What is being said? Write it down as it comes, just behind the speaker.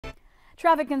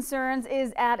Traffic concerns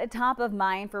is at a top of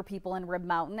mind for people in Rib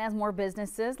Mountain as more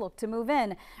businesses look to move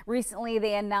in. Recently,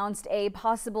 they announced a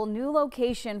possible new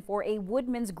location for a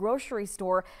Woodman's grocery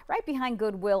store right behind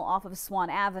Goodwill off of Swan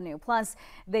Avenue. Plus,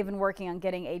 they've been working on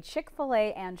getting a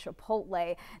Chick-fil-A and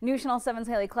Chipotle. NewsChannel 7's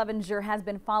Haley Clevenger has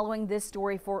been following this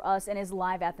story for us and is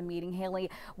live at the meeting.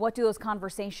 Haley, what do those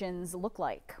conversations look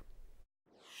like?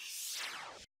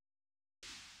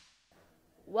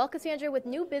 Well, Cassandra, with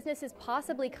new businesses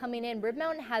possibly coming in, Rib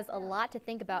Mountain has a lot to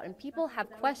think about and people have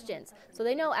questions. So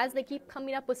they know as they keep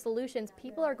coming up with solutions,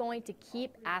 people are going to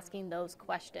keep asking those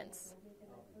questions.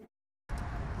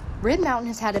 Rib Mountain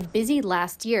has had a busy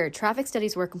last year. Traffic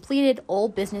studies were completed,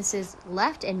 old businesses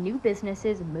left, and new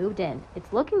businesses moved in.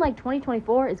 It's looking like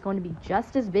 2024 is going to be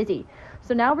just as busy.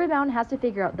 So now Rib Mountain has to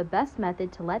figure out the best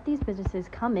method to let these businesses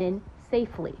come in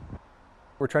safely.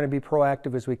 We're trying to be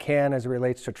proactive as we can as it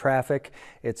relates to traffic.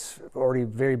 It's already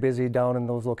very busy down in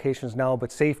those locations now,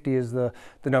 but safety is the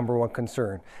number one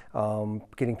concern,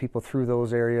 getting people through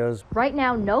those areas. Right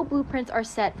now, no blueprints are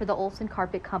set for the Olson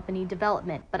Carpet Company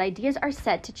development, but ideas are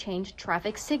set to change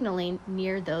traffic signaling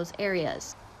near those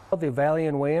areas. The Valley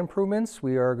and Way improvements,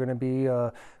 we are going to be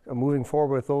moving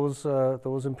forward with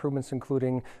those improvements,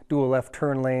 including dual left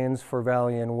turn lanes for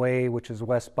Valley and Way, which is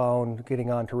westbound,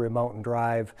 getting onto Rib Mountain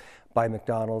Drive by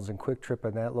McDonald's and Quick Trip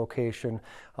in that location.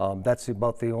 That's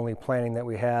about the only planning that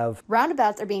we have.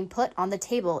 Roundabouts are being put on the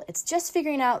table. It's just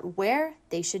figuring out where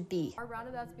they should be. Are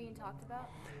roundabouts being talked about?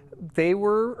 They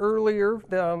were earlier,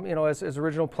 as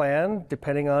original plan,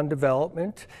 depending on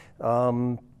development.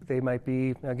 They might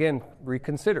be, again,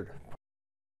 reconsidered.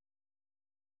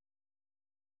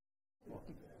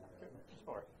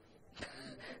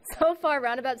 So far,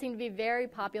 roundabouts seem to be a very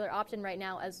popular option right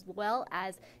now, as well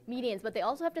as medians, but they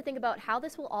also have to think about how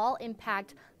this will all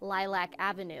impact Lilac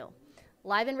Avenue.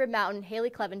 Live in Rib Mountain, Haley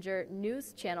Clevenger,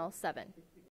 News Channel 7.